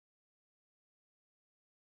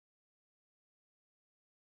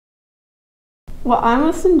What I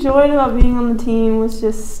most enjoyed about being on the team was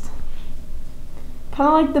just kind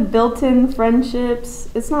of like the built-in friendships.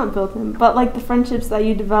 It's not built-in, but like the friendships that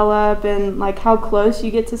you develop and like how close you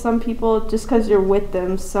get to some people just because you're with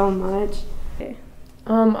them so much.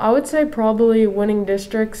 I would say probably winning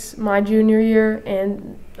districts my junior year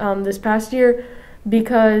and this past year,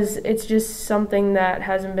 because it's just something that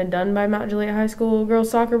hasn't been done by Mount Juliet High School girls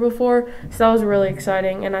soccer before. So that was really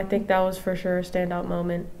exciting, and I think that was for sure a standout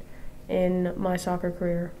moment in my soccer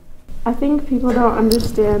career. I think people don't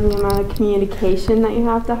understand the amount of communication that you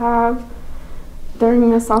have to have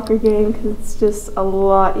during a soccer game because it's just a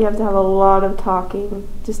lot. You have to have a lot of talking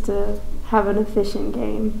just to have an efficient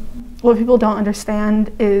game. What people don't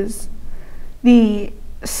understand is the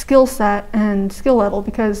skill set and skill level,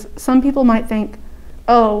 because some people might think,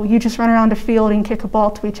 oh, you just run around a field and kick a ball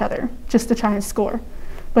to each other just to try and score.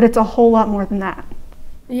 But it's a whole lot more than that.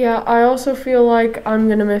 Yeah, I also feel like I'm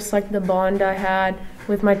going to miss like the bond I had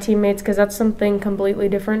with my teammates, because that's something completely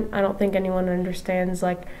different. I don't think anyone understands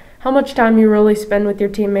like how much time you really spend with your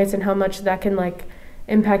teammates and how much that can like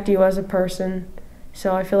impact you as a person.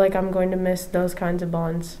 So I feel like I'm going to miss those kinds of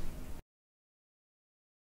bonds.